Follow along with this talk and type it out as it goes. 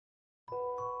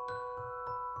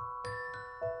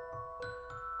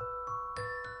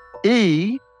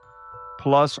E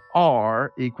plus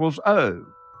R equals O.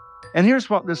 And here's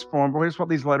what these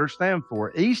letters stand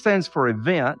for. E stands for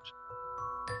event.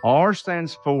 R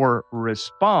stands for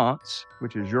response,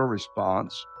 which is your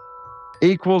response,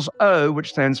 equals O, which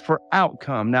stands for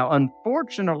outcome. Now,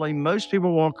 unfortunately, most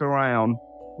people walk around,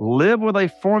 live with a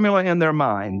formula in their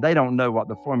mind. They don't know what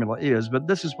the formula is, but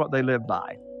this is what they live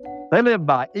by. They live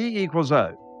by E equals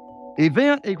O.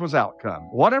 Event equals outcome.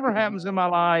 Whatever happens in my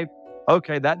life,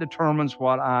 okay, that determines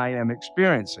what I am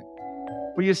experiencing.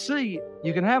 Well, you see,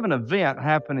 you can have an event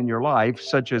happen in your life,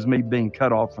 such as me being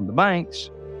cut off from the banks,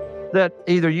 that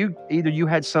either you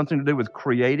had something to do with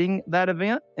creating that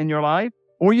event in your life,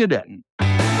 or you didn't.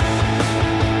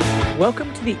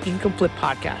 Welcome to the Income Flip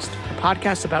Podcast, a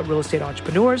podcast about real estate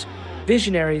entrepreneurs,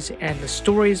 visionaries, and the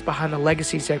stories behind the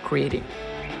legacies they're creating.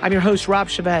 I'm your host, Rob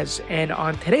Chavez, and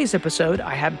on today's episode,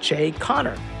 I have Jay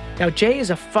Conner. Now, Jay is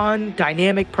a fun,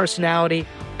 dynamic personality,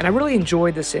 and I really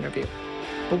enjoyed this interview.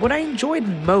 But what I enjoyed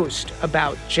most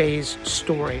about Jay's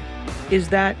story is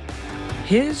that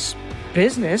his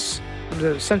business,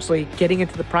 essentially getting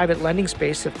into the private lending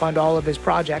space to fund all of his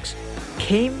projects,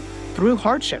 came through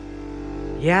hardship.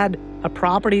 He had a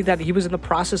property that he was in the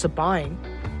process of buying,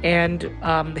 and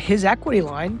his equity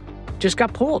line just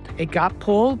got pulled. It got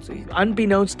pulled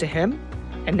unbeknownst to him,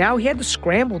 and now he had to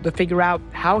scramble to figure out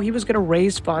how he was going to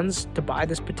raise funds to buy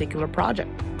this particular project.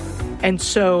 And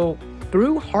so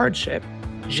through hardship,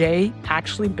 Jay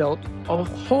actually built a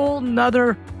whole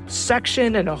nother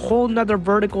section and a whole nother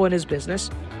vertical in his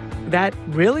business that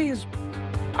really is,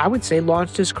 I would say,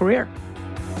 launched his career.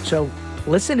 So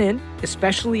listen in,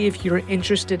 especially if you're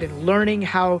interested in learning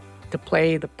how to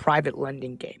play the private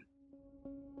lending game.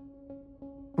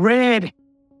 Red,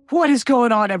 what is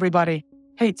going on, everybody?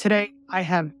 Hey, today I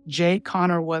have Jay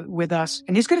Conner with us,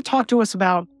 and he's going to talk to us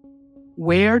about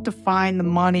where to find the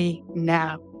money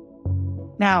now.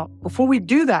 Now, before we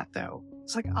do that, though,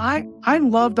 it's like I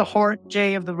love the heart,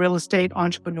 Jay, of the real estate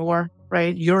entrepreneur,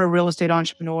 right? You're a real estate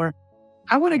entrepreneur.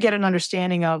 I want to get an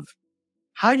understanding of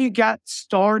how you got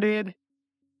started,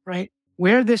 right?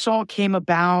 Where this all came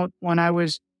about. When I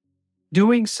was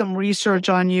doing some research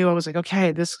on you, I was like,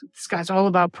 okay, this guy's all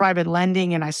about private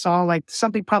lending. And I saw like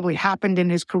something probably happened in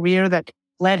his career that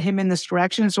led him in this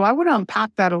direction. So I want to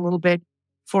unpack that a little bit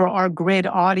for our grid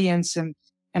audience. And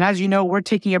as you know, we're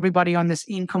taking everybody on this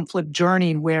income flip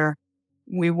journey where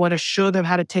we want to show them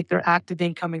how to take their active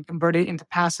income and convert it into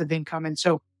passive income. And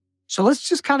so let's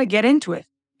just kind of get into it,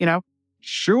 you know?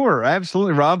 Sure,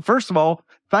 absolutely, Rob. First of all,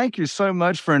 thank you so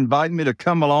much for inviting me to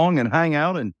come along and hang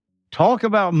out and talk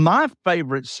about my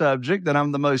favorite subject that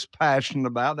I'm the most passionate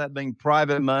about, that being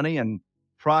private money and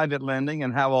private lending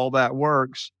and how all that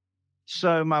works.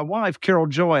 So my wife, Carol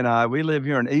Joy, and I, we live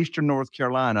here in Eastern North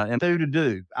Carolina, and to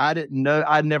do. I didn't know,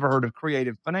 I'd never heard of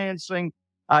creative financing.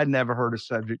 I'd never heard of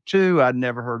Subject 2. I'd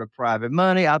never heard of private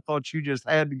money. I thought you just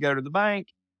had to go to the bank,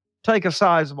 take a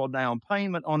sizable down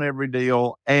payment on every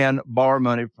deal, and borrow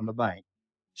money from the bank.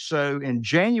 So in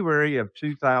January of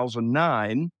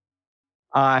 2009,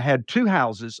 I had 2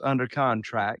 houses under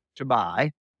contract to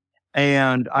buy.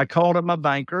 And I called up my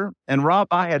banker, and Rob,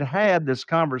 I had this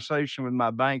conversation with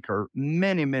my banker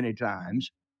many, many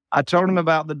times. I told him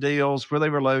about the deals, where they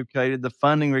were located, the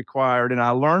funding required. And I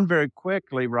learned very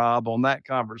quickly, Rob, on that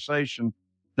conversation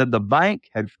that the bank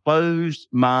had closed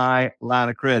my line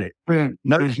of credit.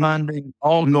 No funding,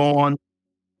 all gone.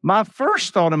 My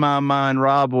first thought in my mind,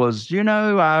 Rob, was,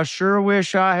 I sure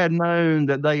wish I had known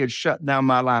that they had shut down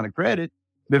my line of credit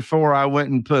before I went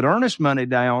and put earnest money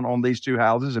down on these 2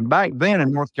 houses. And back then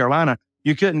in North Carolina,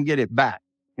 you couldn't get it back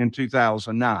in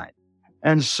 2009.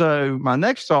 And so my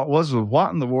next thought was, well,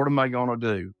 what in the world am I going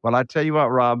to do? Well, I tell you what,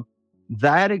 Rob,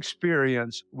 that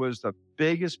experience was the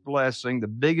biggest blessing, the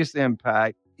biggest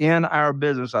impact in our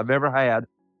business I've ever had,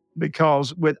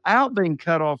 because without being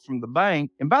cut off from the bank,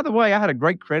 and by the way, I had a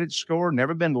great credit score,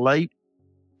 never been late.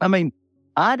 I mean,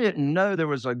 I didn't know there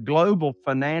was a global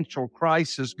financial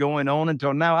crisis going on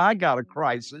until now. I got a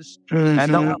crisis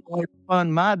and I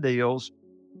fund my deals.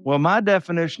 Well, my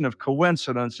definition of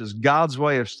coincidence is God's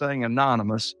way of staying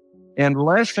anonymous. In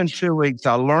less than 2 weeks,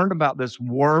 I learned about this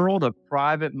world of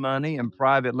private money and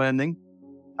private lending.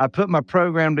 I put my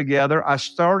program together. I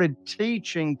started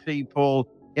teaching people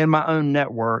in my own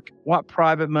network what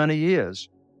private money is.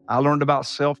 I learned about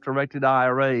self-directed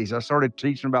IRAs. I started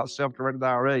teaching about self-directed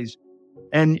IRAs.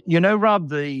 And Rob,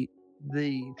 the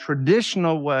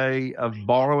traditional way of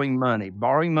borrowing money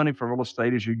for real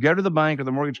estate is you go to the bank or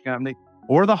the mortgage company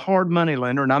or the hard money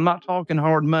lender. And I'm not talking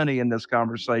hard money in this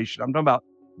conversation. I'm talking about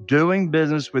doing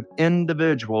business with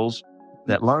individuals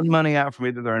that loan money out from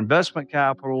either their investment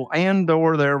capital and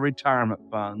or their retirement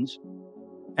funds.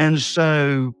 And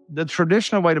so the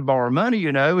traditional way to borrow money,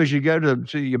 is you go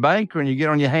to your banker and you get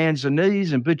on your hands and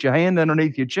knees and put your hand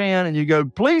underneath your chin and you go,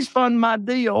 please fund my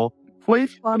deal.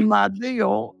 Please fund my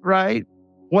deal, right?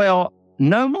 Well,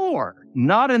 no more.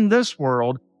 Not in this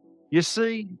world. You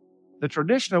see, the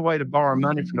traditional way to borrow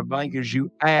money from the bank is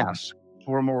you ask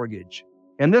for a mortgage.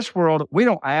 In this world, we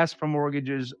don't ask for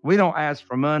mortgages. We don't ask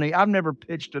for money. I've never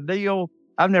pitched a deal.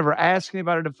 I've never asked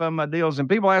anybody to fund my deals. And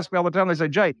people ask me all the time, they say,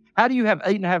 Jay, how do you have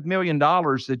 $8.5 million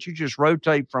that you just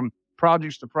rotate from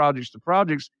projects to projects to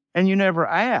projects and you never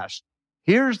ask?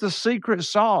 Here's the secret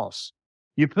sauce.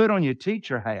 You put on your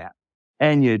teacher hat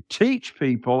and you teach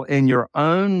people in your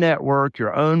own network,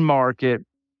 your own market,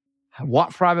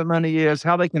 what private money is,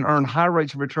 how they can earn high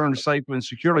rates of return safely and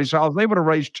securely. So I was able to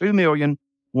raise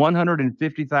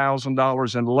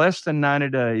 $2,150,000 in less than 90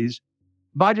 days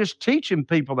by just teaching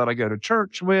people that I go to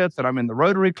church with, that I'm in the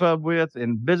Rotary Club with,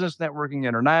 in Business Networking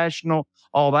International,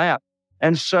 all that.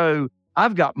 And so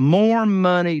I've got more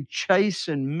money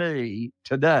chasing me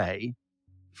today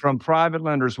from private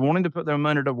lenders wanting to put their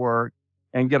money to work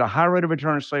and get a high rate of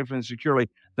return safely and securely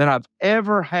than I've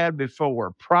ever had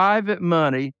before. Private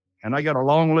money, and I got a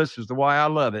long list as to why I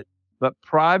love it, but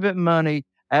private money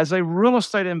as a real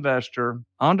estate investor,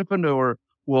 entrepreneur,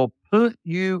 will put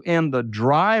you in the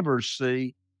driver's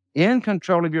seat, in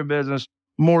control of your business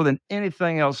more than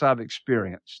anything else I've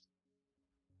experienced.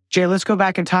 Jay, let's go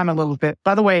back in time a little bit.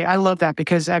 By the way, I love that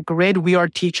because at Grid, we are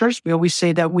teachers. We always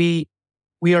say that we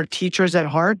are teachers at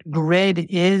heart. Grid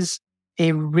is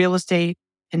a real estate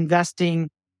investing,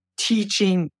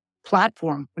 teaching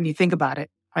platform when you think about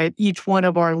it, right? Each one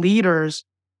of our leaders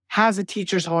has a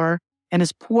teacher's heart and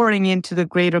is pouring into the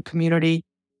greater community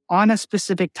on a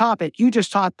specific topic. You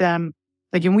just taught them,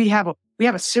 and we have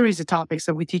a series of topics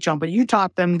that we teach on, but you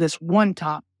taught them this one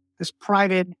top, this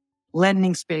private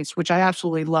lending space, which I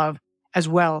absolutely love as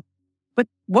well. But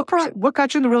what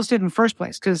got you in the real estate in the first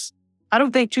place? Because I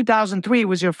don't think 2003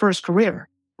 was your first career,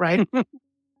 right?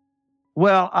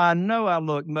 Well, I know I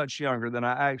look much younger than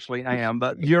I actually am,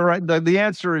 but you're right. The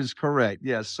answer is correct.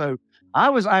 Yes. So I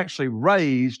was actually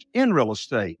raised in real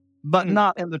estate, but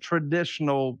not in the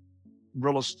traditional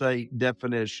real estate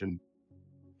definition.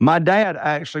 My dad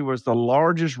actually was the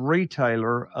largest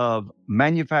retailer of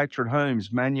manufactured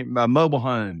homes, mobile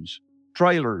homes,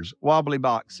 trailers, wobbly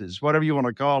boxes, whatever you want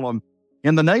to call them,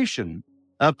 in the nation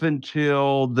up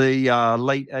until the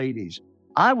late 80s.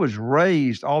 I was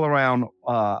raised all around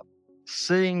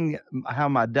seeing how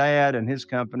my dad and his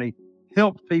company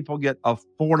helped people get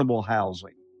affordable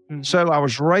housing. Mm-hmm. So I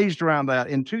was raised around that.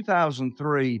 In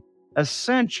 2003,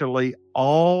 essentially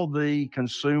all the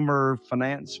consumer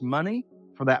finance money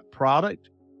for that product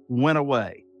went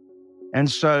away. And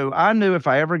so I knew if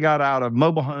I ever got out of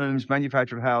mobile homes,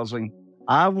 manufactured housing,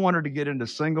 I wanted to get into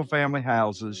single family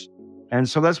houses. And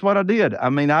so that's what I did. I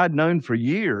mean, I'd known for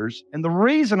years. And the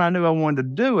reason I knew I wanted to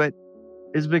do it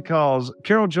is because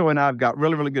Carol Joy and I've got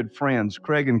really, really good friends.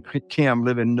 Craig and Kim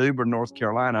live in New Bern, North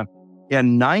Carolina.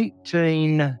 In I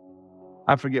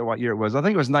forget what year it was. I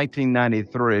think it was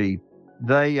 1993.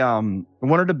 They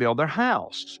wanted to build their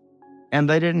house and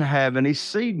they didn't have any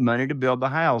seed money to build the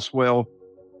house. Well,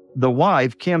 the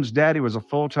wife, Kim's daddy, was a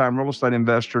full-time real estate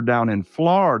investor down in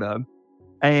Florida.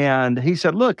 And he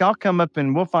said, look, I'll come up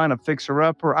and we'll find a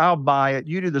fixer-upper. I'll buy it.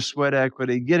 You do the sweat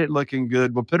equity, get it looking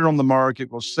good. We'll put it on the market.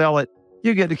 We'll sell it.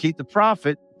 You get to keep the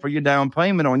profit for your down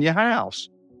payment on your house.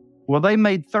 Well, they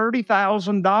made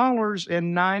 $30,000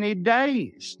 in 90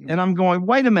 days. And I'm going,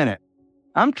 wait a minute.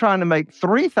 I'm trying to make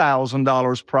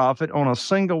 $3,000 profit on a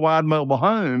single wide mobile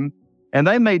home. And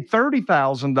they made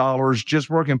 $30,000 just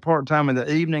working part-time in the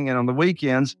evening and on the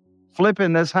weekends,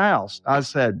 flipping this house. I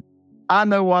said, I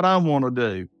know what I want to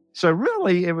do. So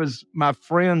really it was my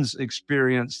friend's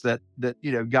experience that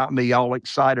got me all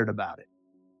excited about it.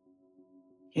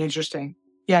 Interesting.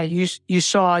 Yeah, you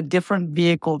saw a different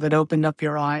vehicle that opened up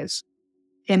your eyes.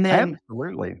 And then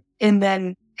absolutely. And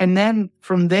then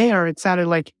from there it sounded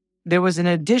like there was an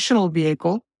additional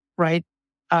vehicle, right?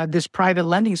 This private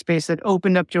lending space that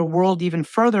opened up your world even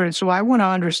further. And so I want to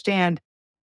understand,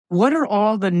 what are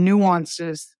all the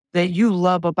nuances that you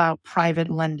love about private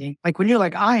lending? Like when you're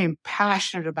like, I am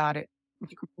passionate about it.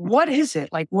 What is it?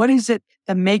 Like, what is it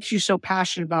that makes you so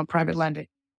passionate about private lending?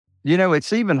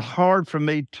 It's even hard for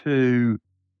me to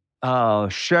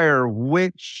share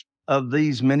which of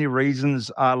these many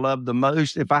reasons I love the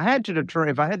most. If I had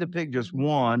to pick just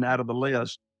one out of the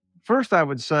list, first I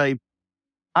would say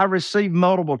I receive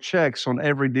multiple checks on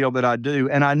every deal that I do,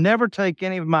 and I never take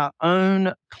any of my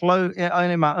own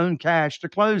cash to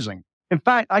closing. In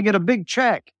fact, I get a big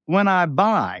check when I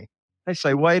buy. They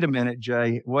say, wait a minute,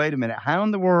 Jay, wait a minute. How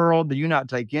in the world do you not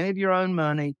take any of your own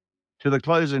money to the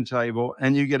closing table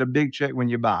and you get a big check when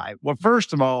you buy? Well,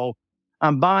 first of all,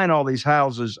 I'm buying all these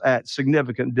houses at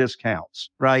significant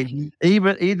discounts, right?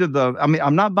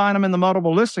 I'm not buying them in the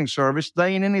multiple listing service. There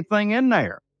ain't anything in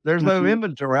there. There's no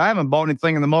inventory. I haven't bought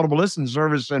anything in the multiple listing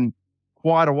service in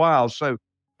quite a while. So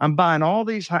I'm buying all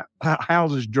these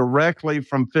houses directly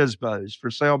from FSBOs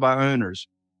for sale by owners.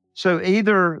 So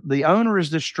either the owner is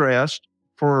distressed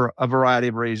for a variety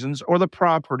of reasons, or the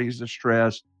property is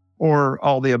distressed, or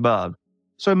all the above.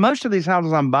 So most of these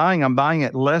houses I'm buying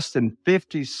at less than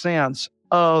 50 cents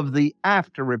of the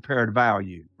after repaired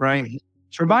value, right?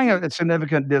 So we're buying at a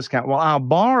significant discount. Well, I'll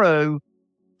borrow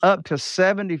up to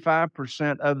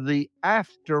 75% of the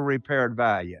after repaired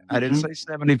value. I didn't say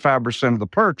 75% of the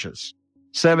purchase,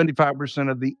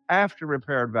 75% of the after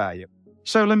repaired value.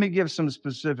 So let me give some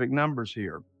specific numbers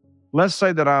here. Let's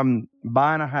say that I'm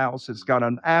buying a house that's got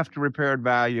an after repaired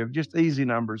value of, just easy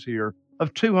numbers here,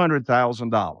 of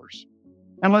 $200,000.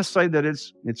 And let's say that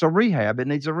it's a rehab. It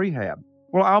needs a rehab.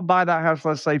 Well, I'll buy that house,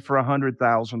 let's say, for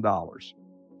 $100,000.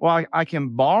 Well, I can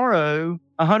borrow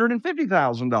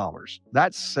 $150,000.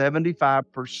 That's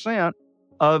 75%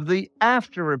 of the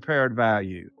after repaired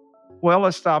value. Well,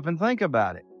 let's stop and think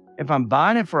about it. If I'm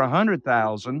buying it for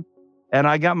 $100,000 and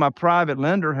I got my private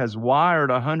lender has wired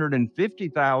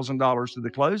 $150,000 to the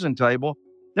closing table,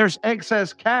 there's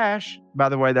excess cash. By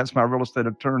the way, that's my real estate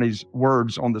attorney's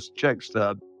words on this check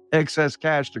stub. Excess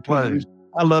cash to close.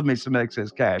 I love me some excess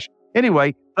cash.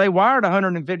 Anyway, they wired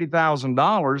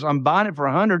 $150,000. I'm buying it for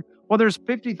 $100,000. Well, there's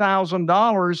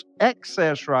 $50,000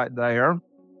 excess right there,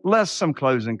 less some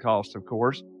closing costs, of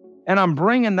course. And I'm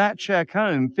bringing that check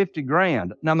home,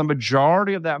 $50,000. Now, the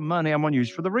majority of that money I'm going to use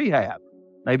for the rehab,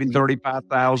 maybe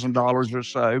 $35,000 or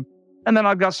so. And then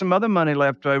I've got some other money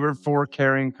left over for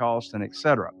carrying costs and et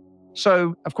cetera.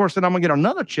 So, of course, then I'm going to get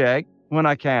another check when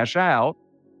I cash out.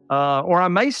 Or I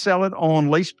may sell it on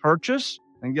lease purchase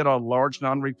and get a large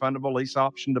non-refundable lease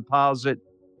option deposit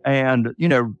and,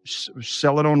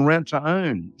 sell it on rent to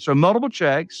own. So multiple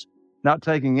checks, not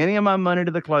taking any of my money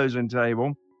to the closing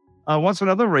table. What's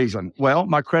another reason? Well,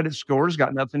 my credit score's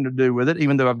got nothing to do with it,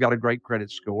 even though I've got a great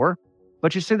credit score.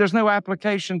 But you see, there's no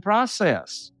application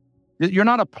process. You're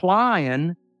not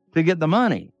applying to get the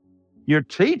money. You're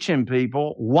teaching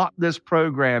people what this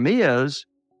program is.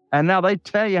 And now they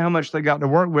tell you how much they got to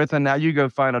work with, and now you go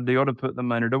find a deal to put the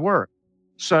money to work.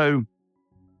 So,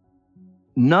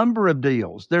 number of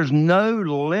deals. There's no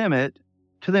limit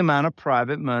to the amount of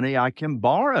private money I can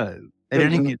borrow at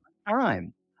any given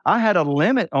time. I had a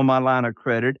limit on my line of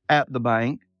credit at the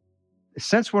bank.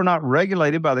 Since we're not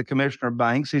regulated by the Commissioner of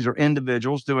Banks, these are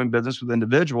individuals doing business with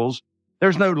individuals,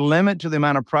 there's no limit to the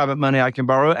amount of private money I can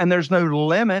borrow, and there's no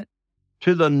limit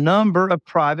to the number of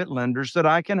private lenders that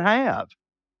I can have.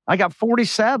 I got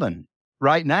 47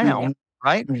 right now,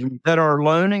 right? That are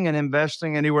loaning and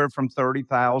investing anywhere from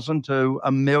 $30,000 to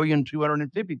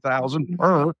 $1,250,000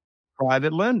 per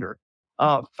private lender.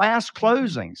 Fast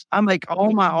closings. I make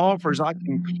all my offers I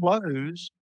can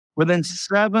close within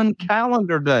 7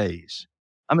 calendar days.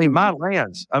 I mean, my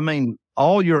lands,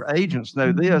 all your agents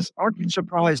know this. Aren't you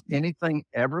surprised anything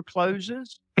ever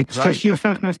closes? Right?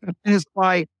 It's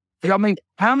like,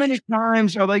 how many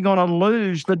times are they going to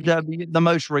lose the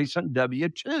most recent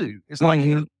W-2? It's like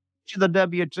the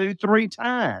W-2 3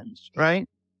 times, right?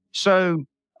 So,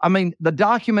 the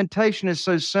documentation is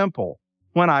so simple.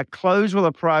 When I close with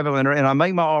a private lender and I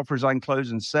make my offers, I can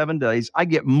close in 7 days. I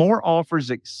get more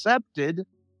offers accepted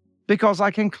because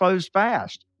I can close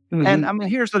fast. And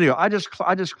here's the deal. I just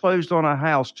closed on a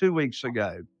house 2 weeks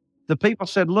ago. The people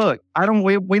said, look,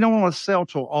 we don't want to sell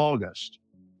till August.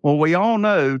 Well, we all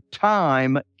know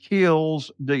time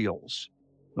kills deals.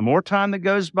 The more time that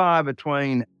goes by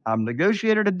between I've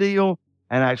negotiated a deal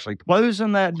and actually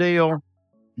closing that deal,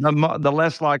 the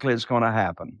less likely it's going to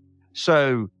happen.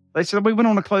 So they said, we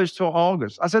want to close till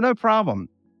August. I said, no problem.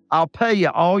 I'll pay you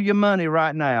all your money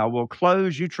right now. We'll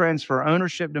close, you transfer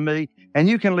ownership to me, and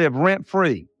you can live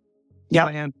rent-free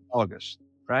in August,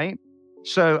 right?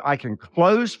 So I can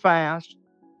close fast.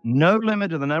 No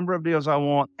limit to the number of deals I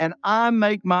want, and I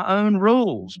make my own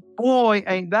rules. Boy,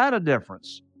 ain't that a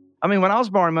difference. When I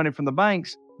was borrowing money from the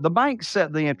banks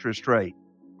set the interest rate.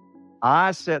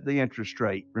 I set the interest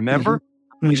rate. Remember?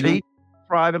 Teach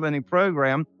private lending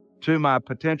program to my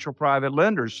potential private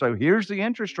lenders. So here's the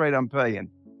interest rate I'm paying.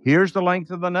 Here's the length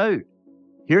of the note.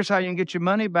 Here's how you can get your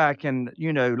money back in,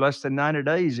 less than 90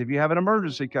 days if you have an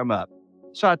emergency come up.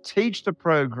 So I teach the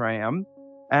program.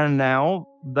 And now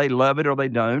they love it or they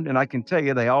don't. And I can tell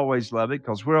you, they always love it,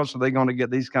 because where else are they going to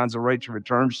get these kinds of rates of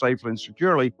return safely and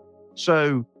securely?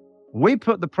 So we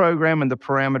put the program and the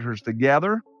parameters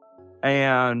together.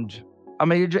 And I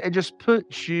mean, it just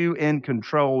puts you in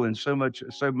control in so much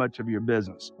of your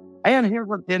business. And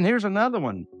here's another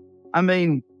one. I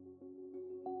mean,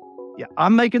 yeah,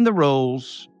 I'm making the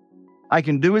rules. I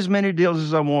can do as many deals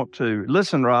as I want to.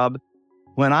 Listen, Rob,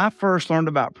 when I first learned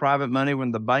about private money,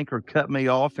 when the banker cut me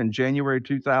off in January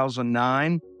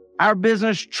 2009, our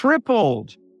business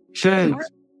tripled. Sure.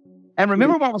 And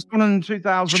remember what was going on in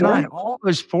 2009? Sure. All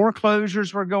those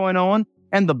foreclosures were going on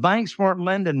and the banks weren't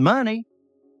lending money.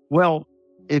 Well,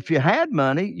 if you had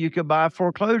money, you could buy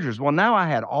foreclosures. Well, now I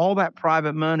had all that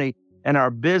private money and our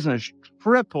business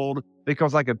tripled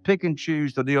because I could pick and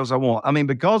choose the deals I want. I mean,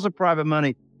 because of private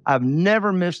money, I've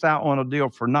never missed out on a deal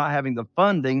for not having the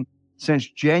funding since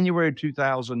January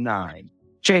 2009.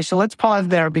 Jay, so let's pause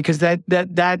there, because that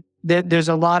there's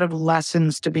a lot of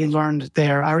lessons to be learned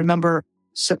there. I remember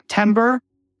September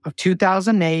of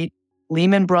 2008,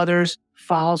 Lehman Brothers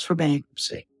files for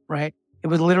bankruptcy, right? It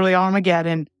was literally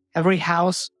Armageddon. Every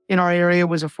house in our area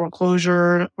was a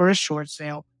foreclosure or a short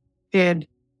sale. And,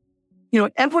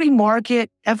 every market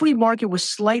was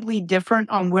slightly different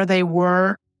on where they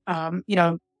were.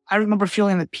 I remember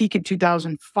feeling the peak in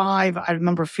 2005. I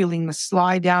remember feeling the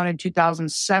slide down in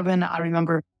 2007. I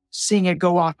remember seeing it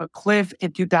go off a cliff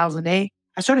in 2008.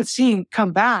 I started seeing it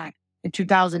come back in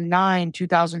 2009,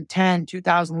 2010,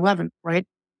 2011, right?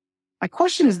 My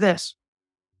question is this.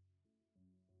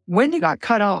 When you got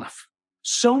cut off,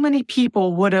 so many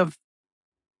people would have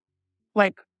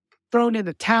thrown in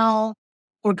the towel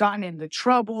or gotten into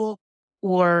trouble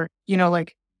or,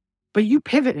 but you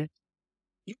pivoted.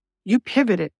 You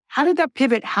pivoted. How did that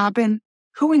pivot happen?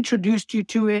 Who introduced you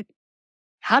to it?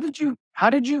 How did you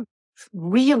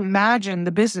reimagine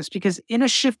the business? Because in a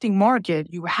shifting market,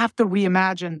 you have to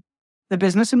reimagine the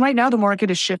business. And right now the market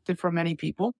has shifted for many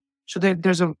people. So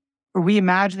there's a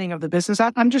reimagining of the business.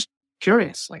 I'm just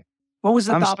curious, what was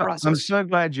the thought process? I'm so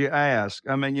glad you asked.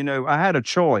 I mean, I had a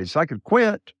choice. I could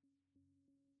quit,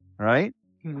 right?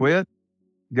 Mm-hmm. Quit,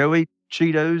 go eat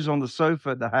Cheetos on the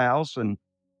sofa at the house and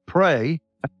pray.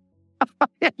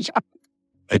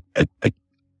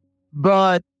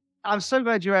 But I'm so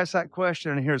glad you asked that question,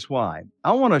 and here's why.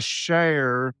 I want to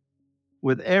share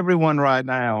with everyone right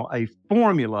now a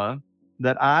formula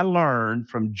that I learned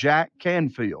from Jack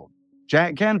Canfield.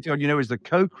 Jack Canfield, is the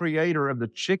co-creator of the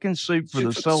Chicken Soup for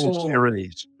the Soul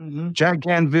series. Mm-hmm. Jack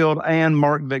Canfield and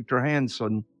Mark Victor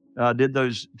Hansen did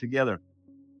those together.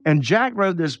 And Jack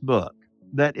wrote this book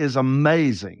that is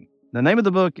amazing. The name of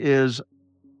the book is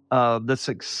The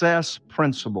Success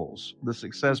Principles. The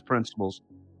Success Principles.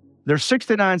 There's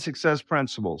 69 success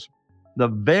principles. The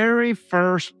very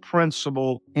first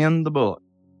principle in the book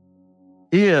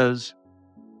is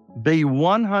be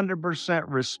 100%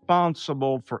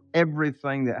 responsible for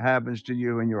everything that happens to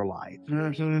you in your life.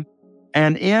 Mm-hmm.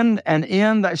 And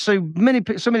in that, so many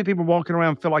people walking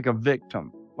around feel like a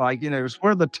victim. It's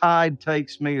where the tide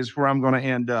takes me is where I'm going to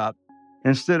end up.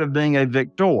 Instead of being a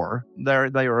victor,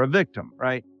 they are a victim,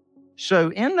 right? So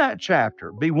in that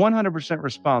chapter, be 100%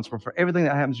 responsible for everything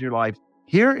that happens in your life.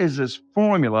 Here is this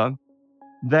formula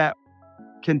that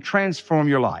can transform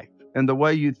your life and the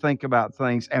way you think about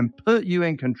things and put you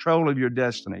in control of your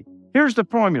destiny. Here's the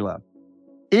formula.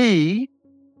 E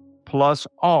plus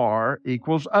R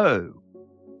equals O.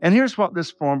 And here's what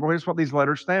these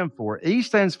letters stand for. E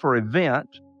stands for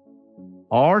event.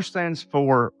 R stands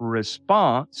for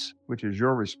response, which is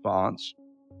your response,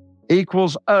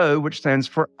 equals O, which stands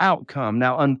for outcome.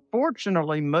 Now,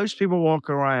 unfortunately, most people walk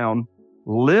around,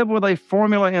 live with a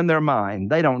formula in their mind.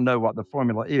 They don't know what the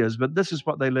formula is, but this is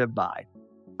what they live by.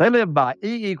 They live by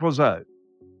E equals O.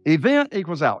 Event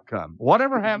equals outcome.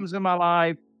 Whatever happens in my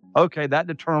life, okay, that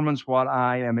determines what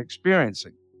I am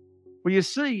experiencing. Well, you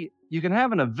see, you can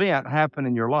have an event happen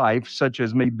in your life, such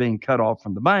as me being cut off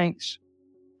from the banks,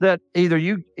 that either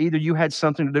you had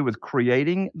something to do with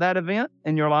creating that event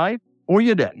in your life, or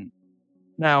you didn't.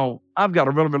 Now, I've got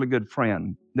a really, really good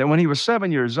friend that when he was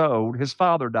 7 years old, his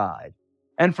father died.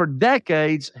 And for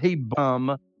decades, he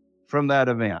bum from that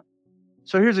event.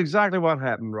 So here's exactly what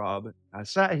happened, Rob. I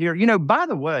sat here. By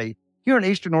the way, here in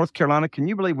Eastern North Carolina, can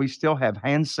you believe we still have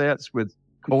handsets with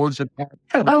cords attached?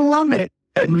 I love it.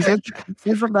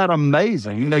 Isn't that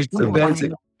amazing?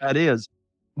 That is.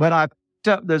 But I picked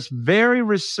up this very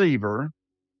receiver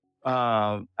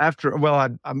I'm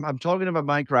talking to my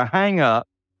banker. I hang up,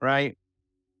 right?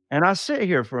 And I sit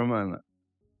here for a moment.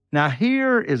 Now,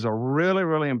 here is a really,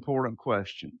 really important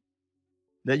question.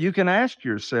 that you can ask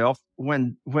yourself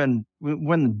when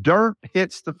the dirt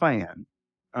hits the fan.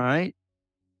 All right.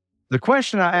 The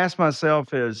question I ask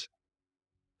myself is,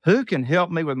 who can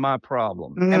help me with my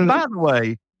problem? And by the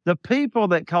way, the people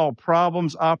that call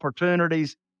problems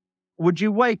opportunities, would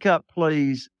you wake up,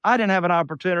 please? I didn't have an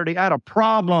opportunity. I had a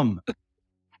problem.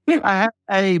 I had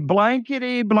a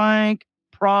blankety blank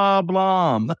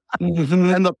problem.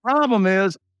 And the problem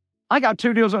is I got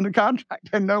 2 deals under contract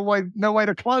and no way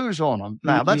to close on them.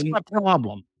 Now that's my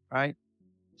problem, right?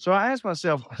 So I asked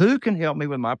myself, who can help me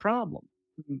with my problem?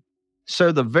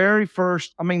 So the very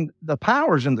first, the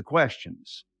power's in the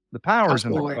questions. The power's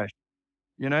in the question.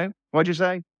 You know, what'd you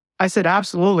say? I said,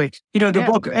 absolutely. The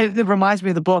book, it reminds me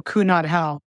of the book, Who Not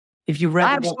How. If you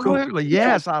read the book. Absolutely.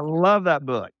 Yes. I love that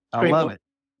book. I love it.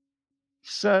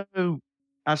 So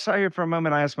I sat here for a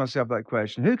moment. I asked myself that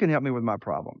question, who can help me with my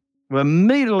problem? Well,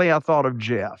 immediately I thought of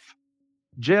Jeff.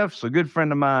 Jeff's a good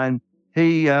friend of mine.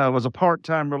 He was a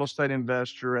part-time real estate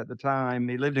investor at the time.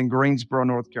 He lived in Greensboro,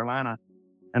 North Carolina.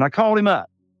 And I called him up.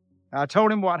 I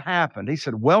told him what happened. He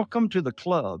said, welcome to the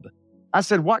club. I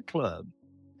said, what club?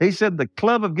 He said, the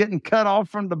club of getting cut off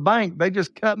from the bank. They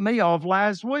just cut me off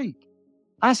last week.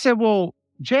 I said, well,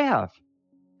 Jeff,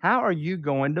 how are you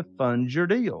going to fund your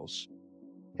deals?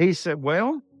 He said,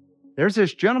 well, there's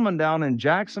this gentleman down in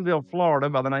Jacksonville, Florida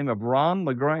by the name of Ron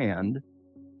LeGrand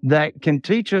that can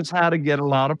teach us how to get a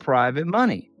lot of private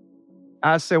money.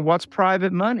 I said, what's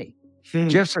private money?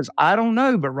 Jeff says, I don't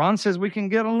know, but Ron says we can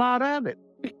get a lot of it.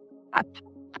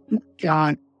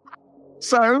 God.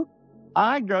 So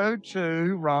I go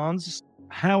to Ron's.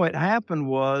 How it happened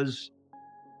was,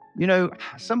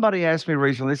 somebody asked me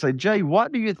recently, they say, Jay,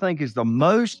 what do you think is the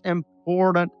most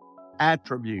important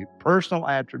attribute, personal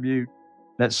attribute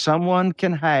that someone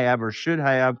can have or should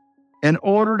have in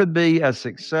order to be a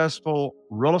successful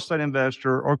real estate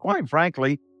investor, or quite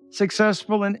frankly,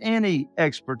 successful in any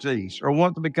expertise or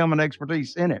want to become an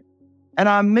expertise in it? And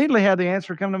I immediately had the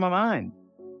answer come to my mind.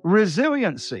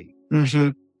 Resiliency.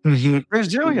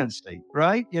 Resiliency,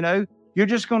 right? You're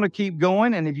just going to keep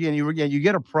going. And if you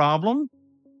get a problem,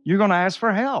 you're going to ask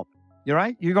for help. You're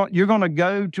right. You're going to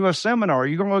go to a seminar.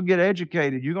 You're going to get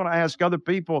educated. You're going to ask other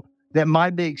people that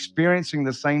might be experiencing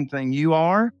the same thing you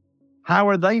are. How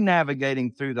are they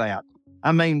navigating through that?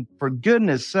 For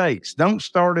goodness sakes, don't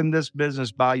start in this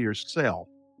business by yourself.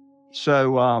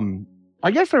 So I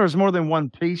guess there was more than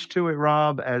one piece to it,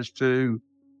 Rob, as to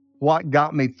what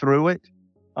got me through it.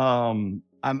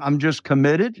 I'm just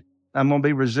committed. I'm going to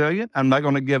be resilient. I'm not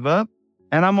going to give up.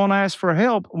 And I'm going to ask for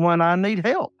help when I need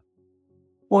help.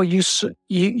 Well, you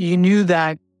knew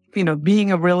that,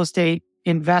 being a real estate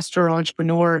investor,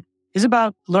 entrepreneur is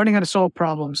about learning how to solve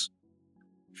problems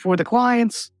for the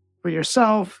clients, for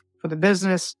yourself, for the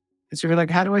business. And so you're like,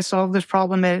 how do I solve this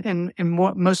problem? And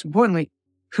most importantly,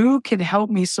 who can help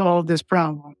me solve this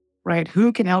problem, right?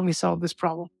 Who can help me solve this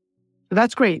problem? So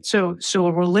that's great. So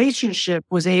a relationship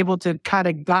was able to kind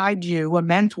of guide you, a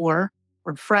mentor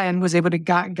or friend was able to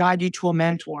guide you to a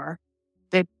mentor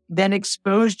that then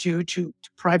exposed you to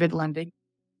private lending.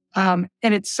 And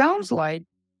it sounds like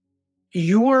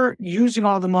you're using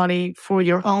all the money for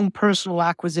your own personal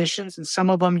acquisitions, and some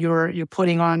of them you're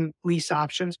putting on lease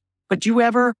options. But do you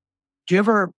ever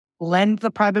lend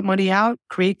the private money out,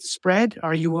 create the spread?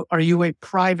 Are you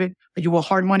a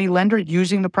hard money lender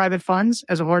using the private funds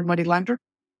as a hard money lender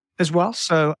as well?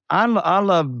 So I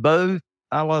love both.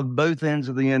 I love both ends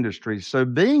of the industry. So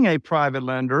being a private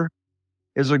lender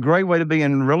is a great way to be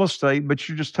in real estate, but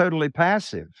you're just totally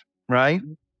passive, right?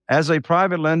 As a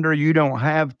private lender, you don't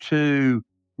have to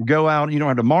go out, you don't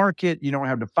have to market, you don't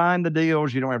have to find the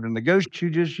deals, you don't have to negotiate, you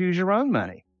just use your own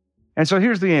money. And so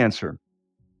here's the answer.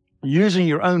 Using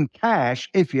your own cash,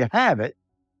 if you have it,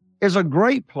 is a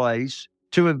great place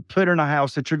to put in a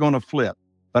house that you're going to flip.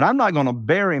 But I'm not going to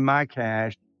bury my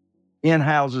cash in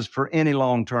houses for any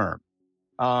long term.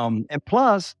 And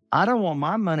plus, I don't want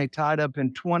my money tied up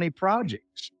in 20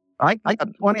 projects. I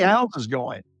got 20 houses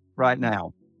going right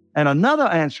now. And another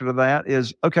answer to that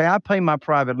is, okay, I pay my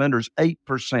private lenders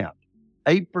 8%.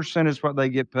 8% is what they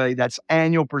get paid. That's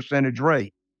annual percentage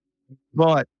rate.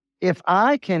 But if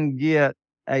I can get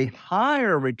a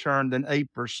higher return than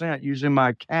 8% using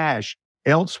my cash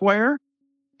elsewhere,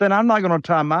 then I'm not going to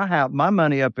tie my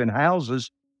money up in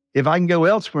houses if I can go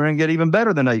elsewhere and get even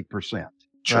better than 8%,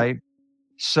 right?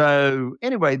 So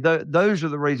anyway, those are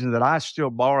the reasons that I still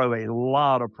borrow a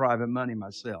lot of private money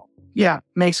myself. Yeah,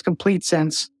 makes complete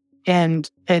sense. And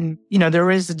there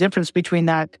is a difference between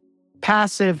that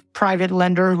passive private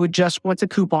lender who just wants a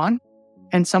coupon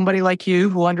and somebody like you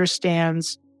who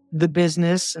understands the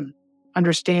business and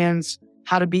understands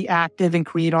how to be active and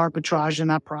create arbitrage in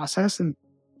that process. And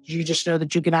You just know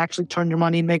that you can actually turn your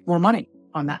money and make more money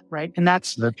on that, right? And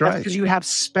that's right. Because you have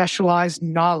specialized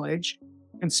knowledge,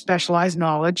 and specialized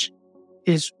knowledge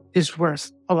is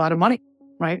worth a lot of money,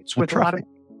 right? It's worth a lot of money,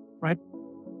 right?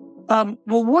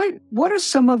 Well, what are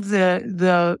some of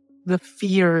the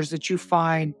fears that you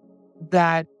find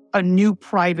that a new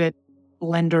private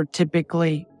lender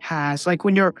typically has? Like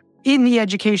when you're in the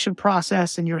education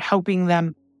process and you're helping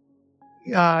them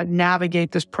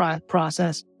navigate this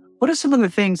process, what are some of the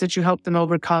things that you help them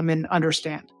overcome and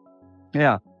understand?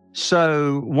 Yeah.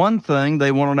 So one thing,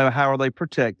 they want to know, how are they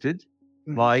protected?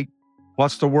 Like,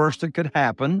 what's the worst that could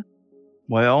happen?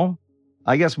 Well,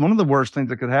 I guess one of the worst things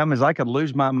that could happen is I could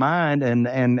lose my mind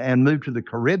and move to the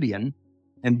Caribbean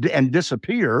and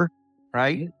disappear,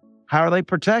 right? How are they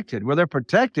protected? Well, they're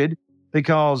protected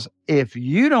because if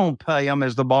you don't pay them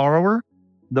as the borrower,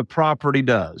 the property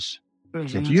does.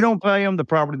 If you don't pay them, the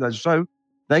property does. So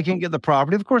they can get the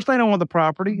property. Of course, they don't want the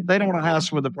property. They don't want to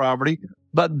hassle with the property,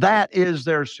 but that is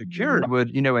their security,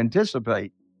 would,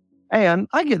 anticipate. And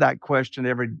I get that question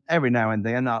every now and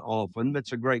then, not often, but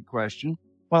it's a great question.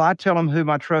 Well, I tell them who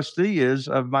my trustee is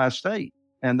of my estate,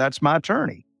 and that's my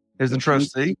attorney is the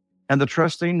trustee. And the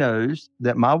trustee knows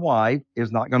that my wife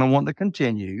is not going to want to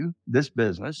continue this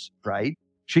business, right?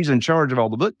 She's in charge of all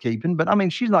the bookkeeping, but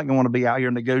she's not going to want to be out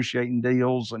here negotiating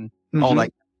deals and all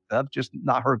that stuff, just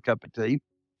not her cup of tea.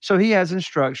 So he has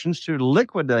instructions to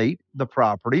liquidate the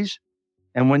properties.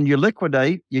 And when you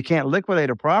liquidate, you can't liquidate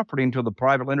a property until the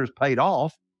private lender's paid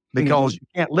off, because you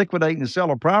can't liquidate and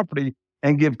sell a property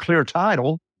and give clear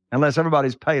title unless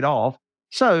everybody's paid off.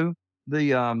 So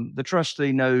the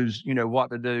trustee knows,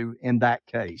 what to do in that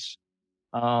case.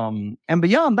 And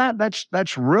beyond that,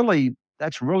 that's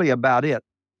really about it.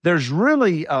 There's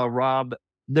really, Rob,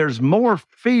 there's more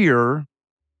fear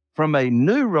from a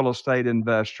new real estate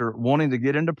investor wanting to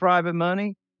get into private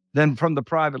money than from the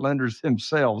private lenders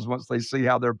themselves once they see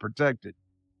how they're protected.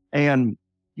 And,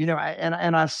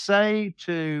 I say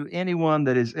to anyone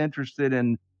that is interested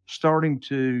in starting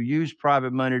to use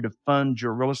private money to fund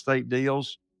your real estate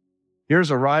deals,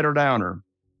 here's a writer downer.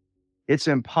 It's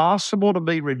impossible to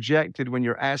be rejected when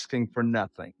you're asking for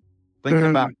nothing. Think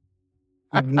about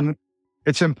it.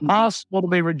 It's impossible to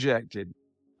be rejected.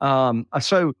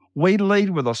 So we lead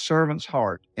with a servant's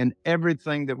heart in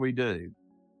everything that we do.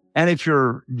 And if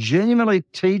you're genuinely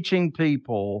teaching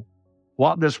people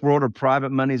what this world of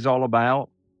private money is all about,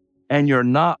 and you're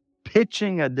not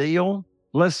pitching a deal,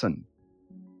 listen,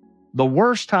 the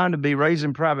worst time to be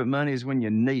raising private money is when you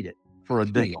need it for a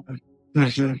deal.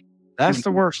 That's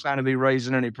the worst time to be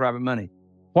raising any private money.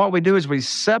 What we do is we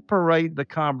separate the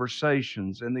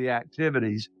conversations and the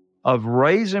activities of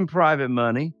raising private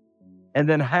money and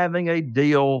then having a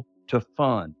deal to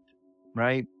fund,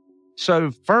 right?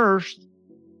 So first,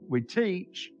 you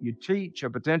teach a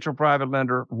potential private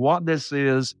lender what this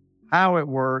is, how it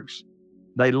works.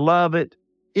 They love it.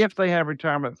 If they have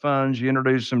retirement funds, you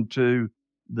introduce them to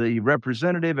the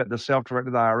representative at the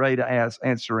self-directed IRA to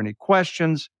answer any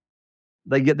questions.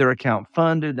 They get their account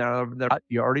funded.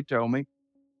 You already told me.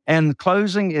 And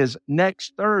closing is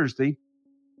next Thursday.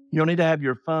 You'll need to have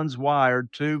your funds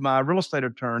wired to my real estate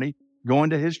attorney, going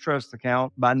to his trust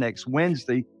account by next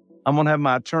Wednesday. I'm going to have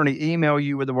my attorney email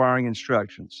you with the wiring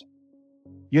instructions.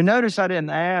 You notice I didn't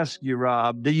ask you,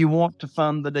 Rob, do you want to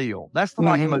fund the deal? That's the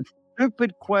most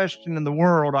stupid question in the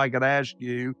world I could ask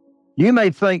you. You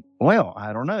may think, well,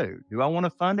 I don't know. Do I want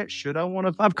to fund it? Should I want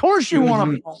to? Of course you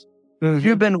want to fund it.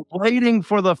 You've been waiting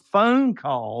for the phone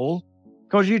call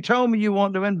because you told me you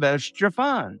want to invest your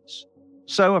funds.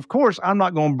 So, of course, I'm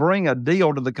not going to bring a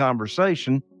deal to the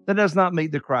conversation that does not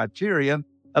meet the criteria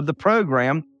of the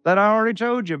program that I already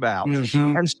told you about.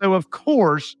 And so, of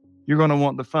course, you're going to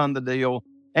want to fund the deal,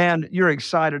 and you're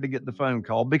excited to get the phone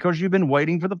call because you've been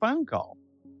waiting for the phone call.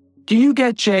 Do you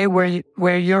get, Jay,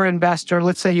 where your investor,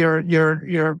 let's say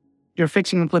you're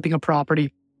fixing and flipping a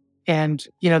property, and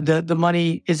the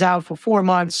money is out for 4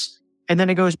 months, and then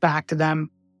it goes back to them,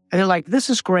 and they're like, "This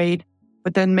is great,"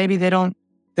 but then maybe they don't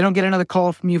get another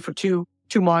call from you for two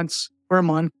months or a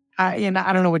month. I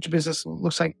don't know what your business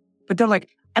looks like, but they're like,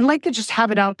 "I'd like to just have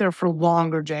it out there for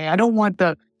longer, Jay. I don't want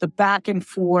the back and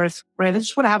forth, right? I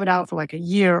just want to have it out for like a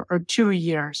year or 2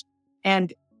 years,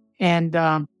 and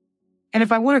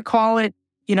if I want to call it,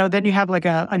 then you have like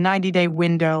a 90-day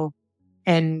window,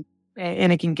 and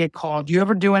it can get called." Do you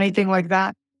ever do anything like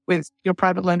that with your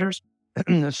private lenders?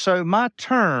 So my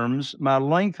terms, my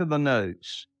length of the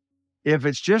notes, if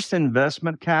it's just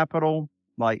investment capital,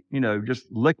 like,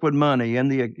 just liquid money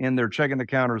in their checking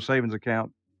account or savings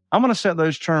account, I'm going to set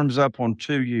those terms up on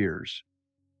 2 years.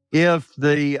 If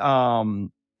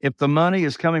If the money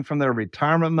is coming from their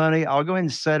retirement money, I'll go ahead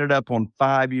and set it up on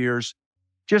 5 years,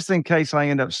 just in case I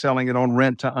end up selling it on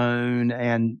rent to own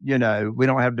and, we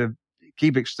don't have to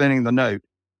keep extending the note.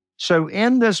 So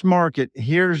in this market,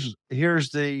 here's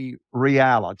the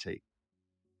reality.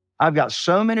 I've got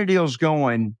so many deals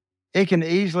going, it can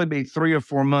easily be 3 or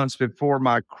 4 months before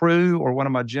my crew or one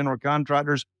of my general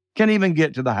contractors can even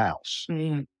get to the house.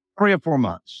 3 or 4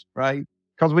 months, right?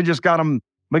 Because we got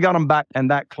them back,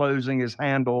 and that closing is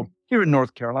handled here in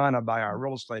North Carolina by our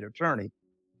real estate attorney.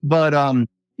 But,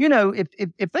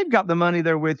 if they've got the money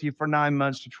there with you for 9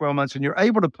 months to 12 months and you're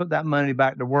able to put that money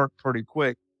back to work pretty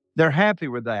quick, they're happy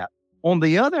with that. On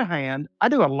the other hand, I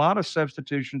do a lot of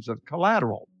substitutions of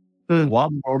collateral.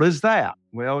 What world is that?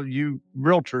 Well, you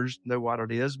realtors know what it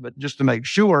is, but just to make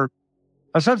sure,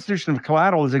 a substitution of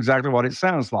collateral is exactly what it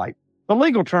sounds like. The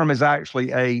legal term is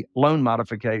actually a loan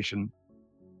modification.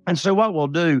 And so what we'll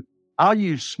do, I'll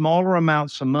use smaller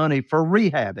amounts of money for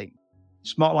rehabbing,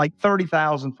 small, like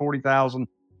 $30,000, $40,000.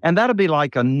 And that'll be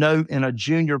like a note in a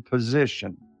junior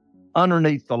position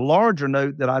underneath the larger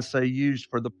note that I say used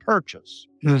for the purchase.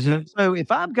 So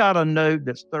if I've got a note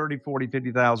that's $30,000,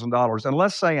 $40,000, $50,000, and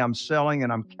let's say I'm selling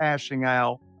and I'm cashing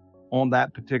out on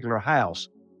that particular house,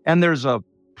 and there's a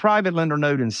private lender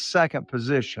note in second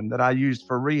position that I used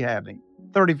for rehabbing,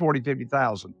 $30,000, $40,000,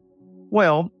 $50,000.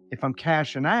 Well, if I'm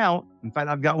cashing out, in fact,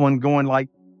 I've got one going like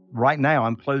right now,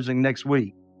 I'm closing next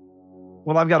week.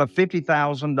 Well, I've got a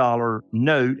 $50,000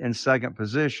 note in second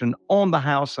position on the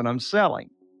house that I'm selling.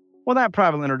 Well, that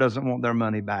private lender doesn't want their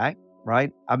money back,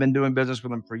 right? I've been doing business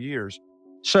with them for years.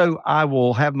 So I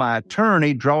will have my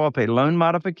attorney draw up a loan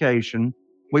modification.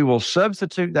 We will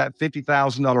substitute that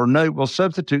 $50,000 note. We'll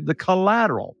substitute the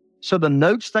collateral. So the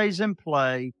note stays in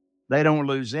play. They don't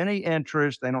lose any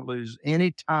interest. They don't lose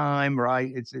any time,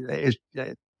 right? It's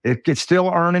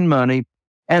still earning money.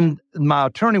 And my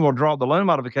attorney will draw up the loan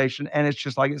modification, and it's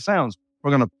just like it sounds.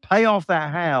 We're going to pay off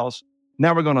that house.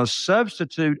 Now we're going to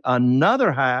substitute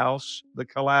another house, the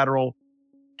collateral,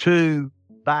 to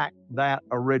back that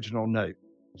original note.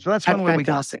 So that's one way we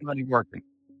got money working.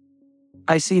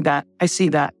 I see that.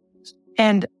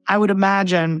 And I would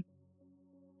imagine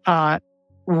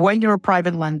when you're a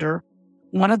private lender,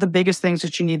 one of the biggest things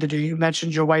that you need to do, you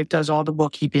mentioned your wife does all the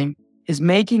bookkeeping, is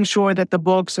making sure that the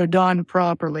books are done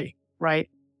properly, right?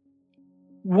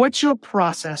 What's your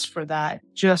process for that?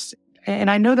 And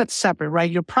I know that's separate,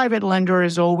 right? Your private lender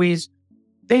is always,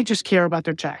 they just care about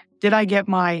their check. Did I get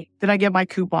my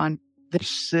coupon? They're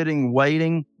sitting,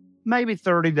 waiting, maybe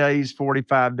 30 days,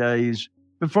 45 days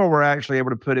before we're actually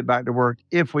able to put it back to work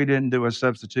if we didn't do a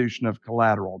substitution of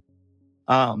collateral.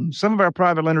 Some of our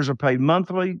private lenders are paid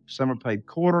monthly, some are paid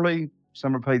quarterly,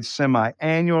 some are paid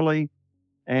semi-annually.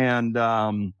 And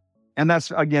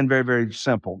that's, again, very, very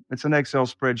simple. It's an Excel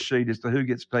spreadsheet as to who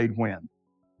gets paid when.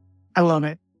 I love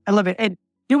it. And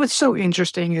what's so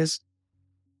interesting is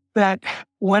that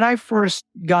when I first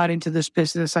got into this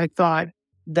business, I thought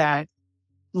that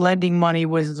lending money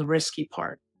was the risky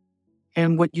part.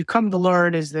 And what you come to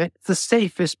learn is that the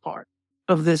safest part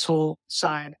of this whole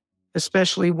side,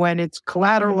 especially when it's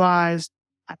collateralized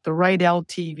at the right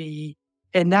LTV.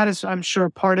 And that is, I'm sure,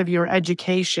 part of your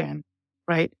education,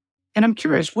 right? And I'm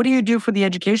curious, what do you do for the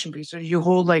education piece? Do you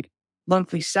hold like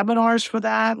monthly seminars for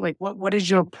that? Like what is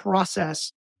your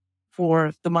process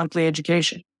for the monthly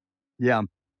education? Yeah.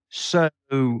 So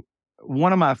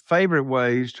one of my favorite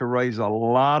ways to raise a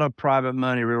lot of private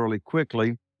money really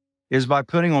quickly is by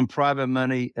putting on private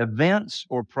money events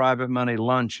or private money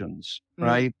luncheons,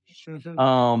 right?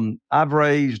 Mm-hmm. I've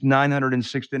raised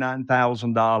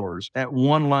 $969,000 at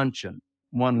one luncheon.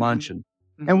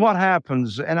 Mm-hmm. And what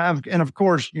happens, and of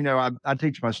course, I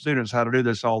teach my students how to do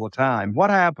this all the time. What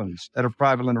happens at a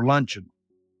private lender luncheon?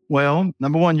 Well,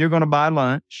 number one, you're going to buy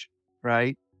lunch,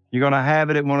 right? You're going to have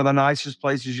it at one of the nicest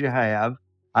places you have.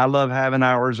 I love having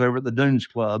ours over at the Dunes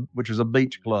Club, which is a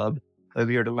beach club over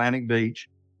here at Atlantic Beach.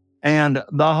 And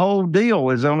the whole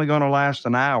deal is only going to last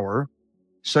an hour.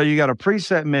 So you got a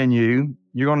preset menu.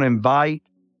 You're going to invite,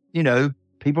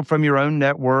 people from your own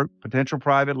network, potential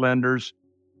private lenders.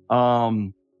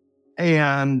 And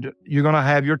you're going to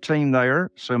have your team there.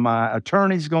 So my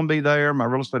attorney's going to be there. My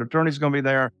real estate attorney's going to be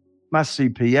there. My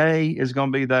CPA is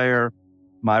going to be there.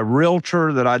 My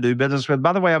realtor that I do business with.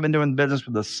 By the way, I've been doing business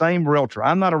with the same realtor.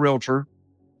 I'm not a realtor,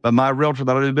 but my realtor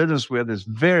that I do business with is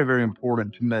very, very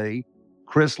important to me.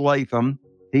 Chris Latham.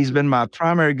 He's been my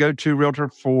primary go-to realtor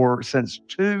since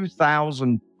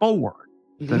 2004.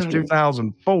 Since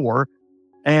 2004.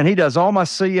 And he does all my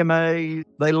CMA.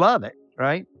 They love it,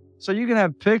 right? So you can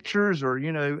have pictures or,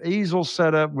 easels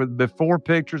set up with before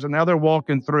pictures. And now they're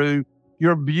walking through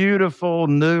your beautiful,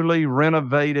 newly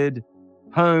renovated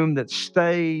home that's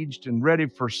staged and ready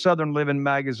for Southern Living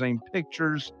magazine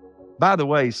pictures. By the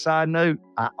way, side note,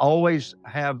 I always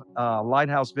have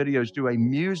Lighthouse Videos do a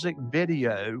music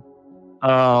video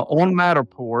on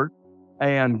Matterport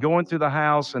and going through the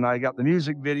house, and I got the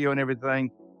music video and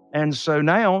everything. And so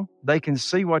now they can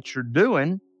see what you're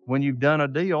doing when you've done a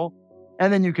deal,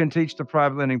 and then you can teach the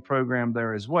private lending program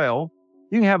there as well.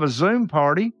 You can have a Zoom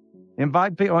party,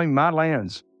 invite people. I mean, my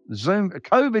lands, Zoom,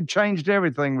 COVID changed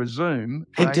everything with Zoom.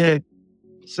 Right? It did.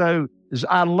 So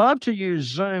I love to use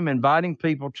Zoom, inviting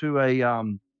people to a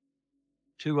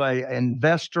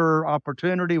investor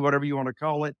opportunity, whatever you want to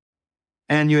call it.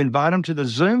 And you invite them to the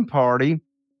Zoom party.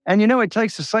 And it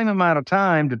takes the same amount of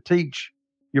time to teach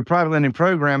your private lending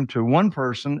program to one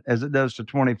person as it does to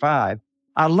 25.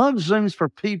 I love Zooms for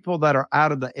people that are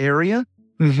out of the area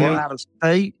or out of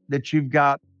state that you've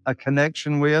got a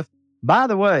connection with. By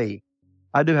the way,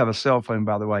 I do have a cell phone,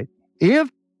 by the way. If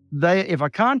a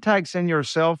contact's in your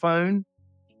cell phone,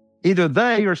 either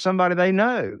they or somebody they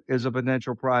know is a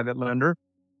potential private lender.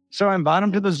 So I invite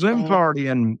them to the Zoom party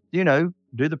and,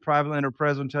 do the private lender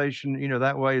presentation,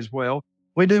 that way as well.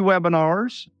 We do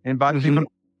webinars, invite people to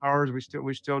webinars.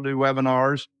 We still do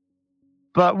webinars.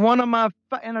 But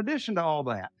in addition to all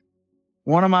that,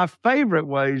 one of my favorite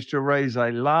ways to raise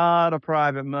a lot of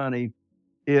private money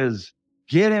is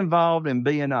get involved in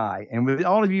BNI. And with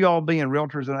all of you all being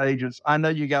realtors and agents, I know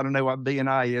you got to know what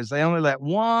BNI is. They only let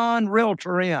one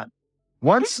realtor in,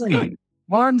 one seat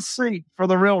for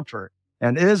the realtor.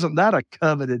 And isn't that a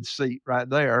coveted seat right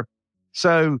there?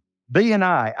 So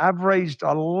BNI, I've raised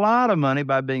a lot of money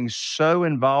by being so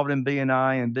involved in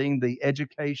BNI and being the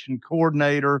education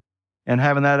coordinator and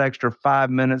having that extra 5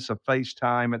 minutes of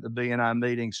FaceTime at the BNI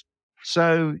meetings.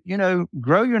 So,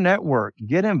 grow your network,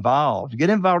 get involved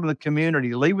in the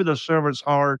community, lead with a servant's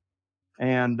heart.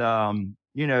 And,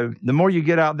 the more you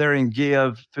get out there and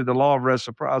give through the law of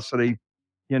reciprocity,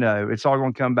 it's all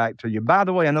going to come back to you. By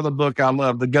the way, another book I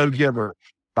love, The Go-Giver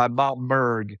by Bob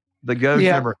Burg, The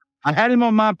Go-Giver. Yeah. I had him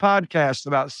on my podcast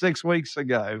about 6 weeks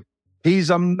ago. He's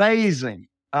amazing.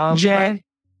 Jay,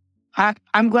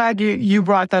 I'm glad you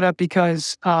brought that up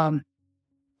because,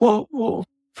 well,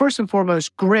 first and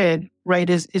foremost, Grid, right,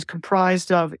 is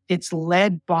comprised of, it's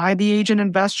led by the agent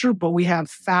investor, but we have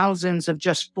thousands of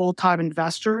just full-time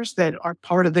investors that are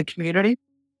part of the community.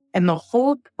 And the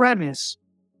whole premise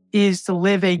is to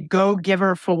live a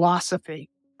go-giver philosophy,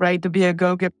 right? To be a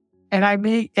go-giver. And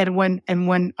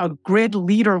when a Grid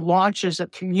leader launches a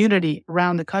community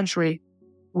around the country,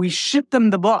 we ship them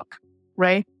the book,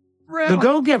 right? Really? The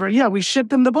Go-Giver. Yeah, we ship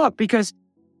them the book because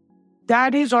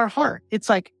that is our heart. It's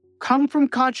like, come from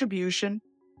contribution.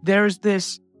 There's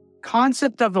this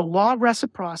concept of the law of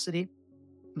reciprocity.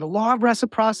 The law of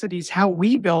reciprocity is how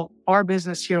we built our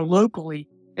business here locally.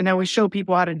 And then we show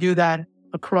people how to do that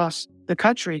across the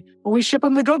country. But we ship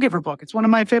them the Go-Giver book. It's one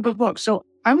of my favorite books. So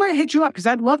I might hit you up because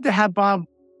I'd love to have Bob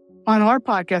on our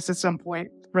podcast at some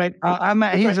point, right?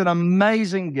 He's an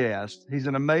amazing guest.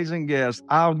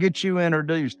 I'll get you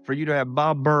introduced for you to have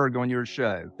Bob Burg on your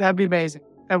show. That'd be amazing.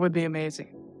 That would be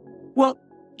amazing. Well,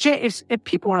 Jay, if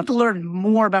people want to learn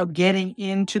more about getting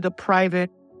into the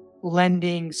private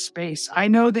lending space, I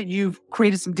know that you've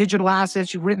created some digital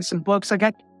assets, you've written some books.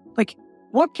 How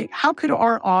could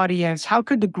our audience, how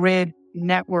could the Grid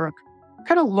network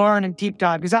kind of learn and deep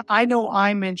dive? Because I know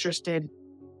I'm interested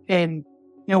in,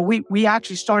 we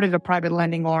actually started a private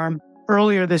lending arm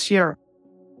earlier this year,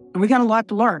 and we got a lot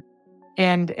to learn.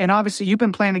 And obviously you've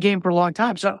been playing the game for a long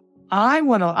time. So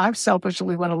I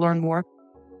selfishly want to learn more.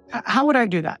 How would I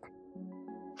do that?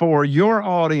 For your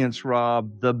audience,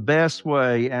 Rob, the best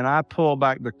way, and I pull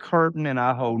back the curtain and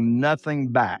I hold nothing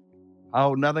back.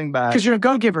 Because you're a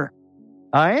go-giver.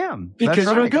 I am. Because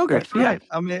you're a go-giver. Right.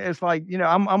 I mean, it's like,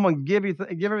 I'm going to give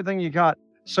everything you got.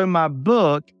 So my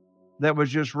book that was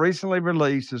just recently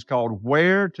released is called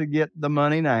Where to Get the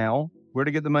Money Now.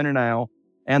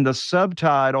 And the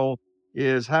subtitle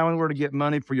is How and Where to Get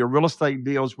Money for Your Real Estate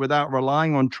Deals Without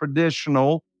Relying on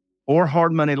Traditional or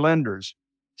Hard Money Lenders.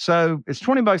 So it's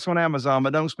 $20 on Amazon,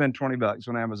 but don't spend $20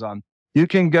 on Amazon. You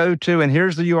can go to, and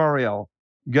here's the URL.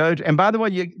 And by the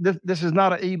way, this is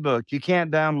not an ebook. You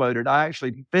can't download it. I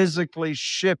actually physically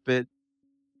ship it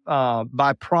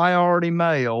by priority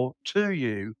mail to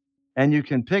you, and you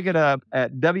can pick it up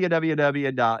at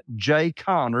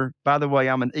www.jayconner. By the way,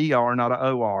 I'm an ER, not an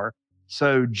OR.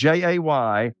 So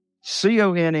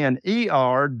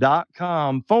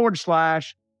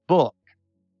JAYCONNER.com/book.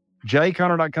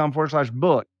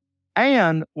 jayconner.com/book.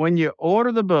 And when you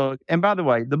order the book, and by the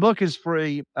way, the book is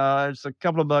free. It's a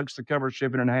couple of bucks to cover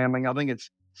shipping and handling. I think it's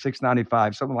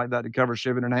 $6.95, something like that to cover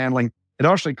shipping and handling.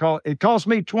 It cost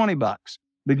me $20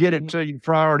 to get it to you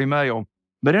priority mail.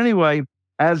 But anyway,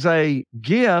 as a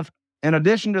gift, in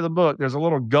addition to the book, there's a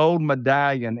little gold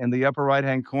medallion in the upper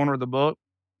right-hand corner of the book.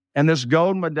 And this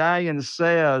gold medallion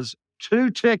says 2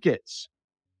 tickets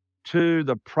to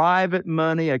the Private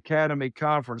Money Academy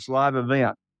Conference live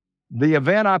event. The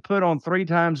event I put on 3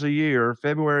 times a year,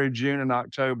 February, June, and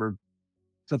October.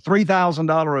 It's a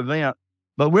 $3,000 event.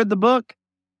 But with the book,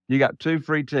 you got 2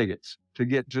 free tickets to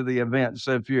get to the event.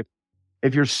 So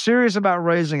if you're serious about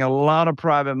raising a lot of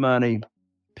private money,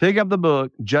 pick up the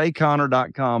book,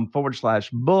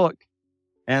 jayconner.com/book,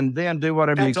 and then do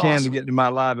whatever you can to get to my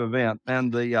live event.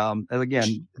 And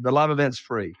again, the live event's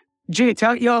free. Jay,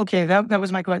 that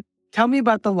was my question. Tell me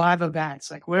about the live events.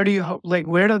 Like, where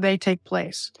do they take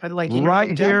place? Like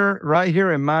right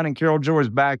here in mine and Carol Joy's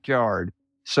backyard.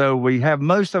 So we have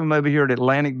most of them over here at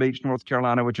Atlantic Beach, North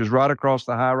Carolina, which is right across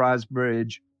the high-rise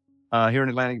bridge here in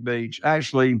Atlantic Beach.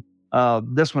 Actually,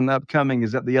 this one upcoming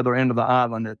is at the other end of the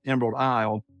island at Emerald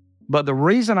Isle. But the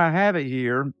reason I have it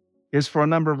here is for a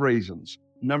number of reasons.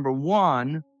 Number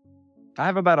one, I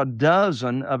have about a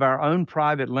dozen of our own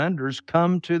private lenders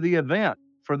come to the event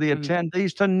for the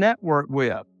attendees to network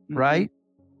with, right?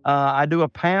 I do a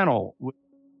panel with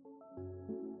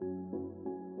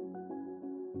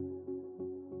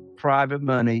private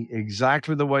money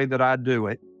exactly the way that I do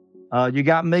it. You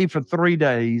got me for 3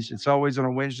 days. It's always on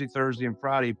a Wednesday, Thursday, and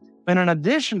Friday. And in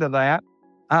addition to that,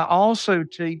 I also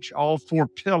teach all 4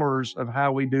 pillars of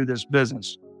how we do this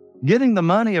business. Getting the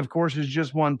money, of course, is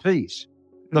just one piece.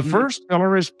 The first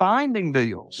pillar is finding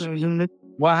deals.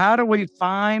 Well, how do we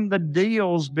find the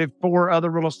deals before other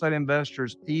real estate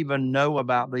investors even know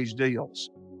about these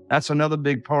deals? That's another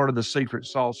big part of the secret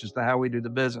sauce as to how we do the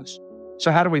business.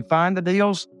 So how do we find the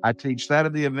deals? I teach that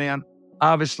at the event.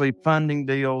 Obviously, funding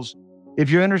deals. If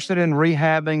you're interested in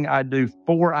rehabbing, I do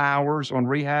 4 hours on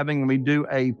rehabbing, and we do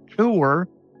a tour,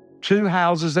 2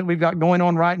 houses that we've got going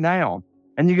on right now.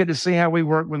 And you get to see how we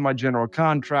work with my general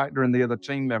contractor and the other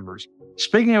team members.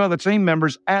 Speaking of other team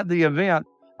members, at the event,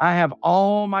 I have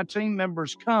all my team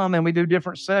members come and we do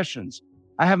different sessions.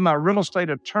 I have my real estate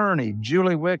attorney,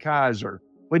 Julie Wickheiser.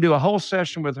 We do a whole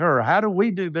session with her. How do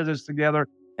we do business together?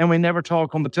 And we never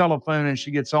talk on the telephone, and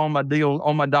she gets all my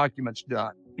documents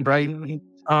done, right?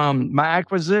 My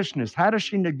acquisitionist, how does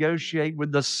she negotiate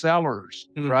with the sellers,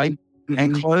 right?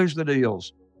 And close the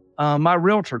deals. My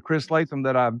realtor, Chris Latham,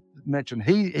 that I mentioned,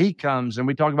 he comes and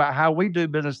we talk about how we do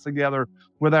business together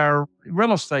with our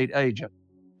real estate agent.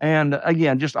 And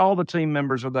again, just all the team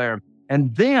members are there.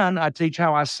 And then I teach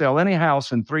how I sell any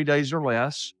house in 3 days or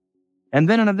less. And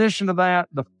then in addition to that,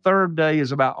 the third day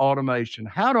is about automation.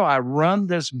 How do I run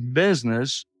this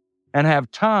business and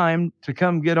have time to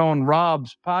come get on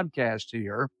Rob's podcast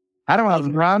here? How do I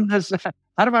run this?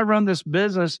 How do I run this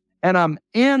business? And I'm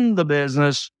in the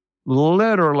business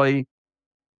literally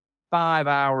 5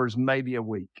 hours, maybe a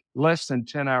week, less than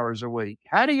 10 hours a week.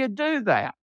 How do you do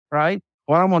that? Right?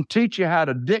 Well, I'm going to teach you how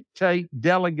to dictate,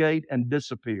 delegate, and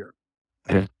disappear.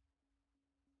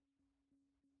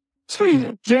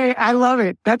 Sweet. Jay, I love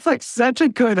it. That's like such a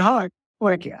good hook.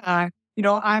 Like, I'm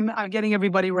getting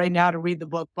everybody right now to read the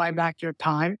book, Buy Back Your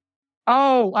Time.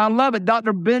 Oh, I love it.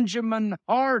 Dr. Benjamin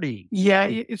Hardy.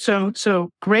 Yeah.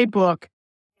 So great book.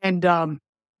 And,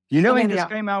 he just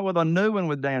came out with a new one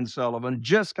with Dan Sullivan.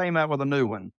 Just came out with a new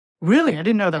one. Really? I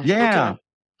didn't know that. Yeah. Okay.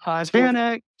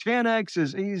 10X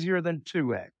is easier than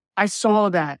 2X. I saw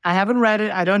that. I haven't read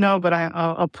it. I don't know, but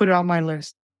I'll put it on my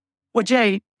list. Well,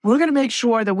 Jay, we're going to make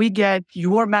sure that we get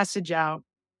your message out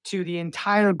to the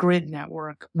entire Grid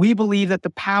network. We believe that the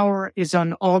power is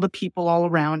on all the people all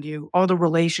around you, all the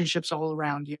relationships all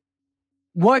around you.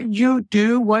 What you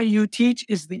do, what you teach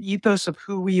is the ethos of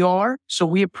who we are. So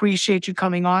we appreciate you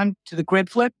coming on to the Grid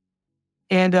Flip.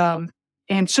 And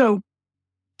so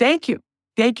thank you.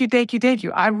 Thank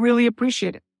you. I really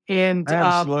appreciate it. And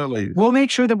absolutely, we'll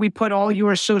make sure that we put all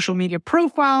your social media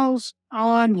profiles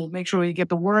on. We'll make sure we get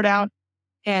the word out.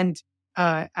 And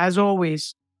as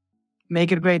always,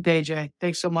 make it a great day, Jay.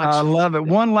 Thanks so much. I love it.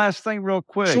 One last thing real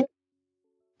quick. Sure.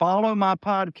 Follow my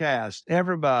podcast,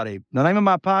 everybody. The name of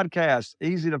my podcast,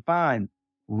 easy to find,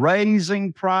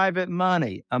 Raising Private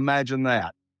Money. Imagine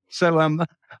that. So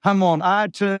I'm on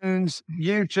iTunes,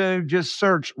 YouTube, just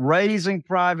search Raising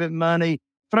Private Money.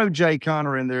 Throw Jay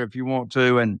Conner in there if you want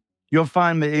to, and you'll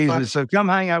find me easily. So come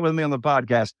hang out with me on the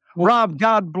podcast. Rob,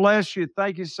 God bless you.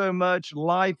 Thank you so much.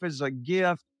 Life is a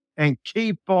gift, and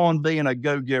keep on being a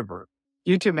go-giver.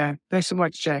 You too, man. Thanks so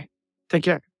much, Jay. Take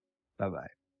care. Bye-bye.